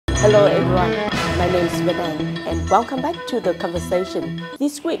Hello everyone, my name is Việt Nam and welcome back to the conversation.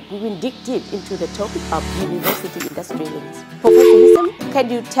 This week we will dig deep into the topic of university industry links. Professor Hisam,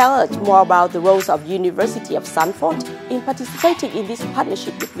 can you tell us more about the roles of University of Stanford in participating in this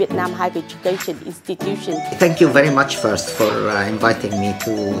partnership with Vietnam Higher Education Institution? Thank you very much first for inviting me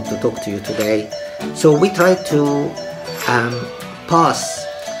to talk to you today. So we try to pass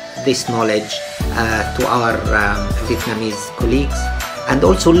this knowledge to our Vietnamese colleagues and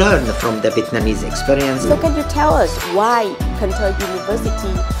also learn from the Vietnamese experience. So can you tell us why Cần Thơ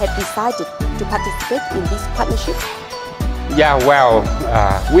University had decided to participate in this partnership? Yeah, well,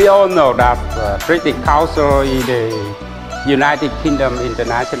 we all know that British Council is the United Kingdom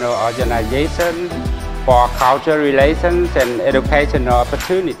International Organization for Cultural Relations and Educational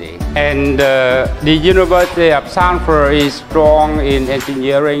Opportunity. And the University of Stanford is strong in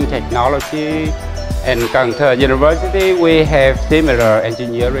engineering technology. And Cần Thơ University, we have similar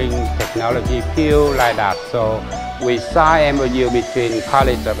engineering technology field like that. So we signed MOU between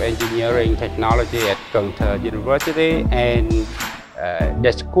College of Engineering Technology at Cần Thơ University and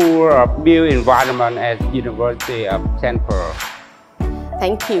the School of Built Environment at University of Stanford.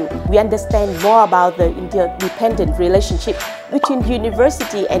 Thank you. We understand more about the interdependent relationship between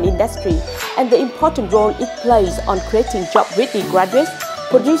university and industry and the important role it plays on creating job-ready graduates,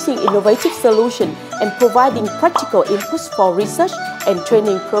 producing innovative solutions, and providing practical inputs for research and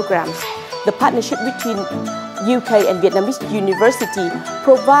training programs. The partnership between UK and Vietnamese university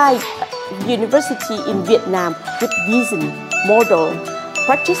provides university in Vietnam with vision, model,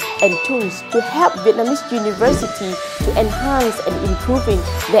 practice and tools to help Vietnamese university to enhance and improving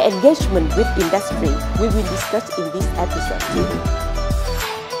their engagement with industry. We will discuss in this episode.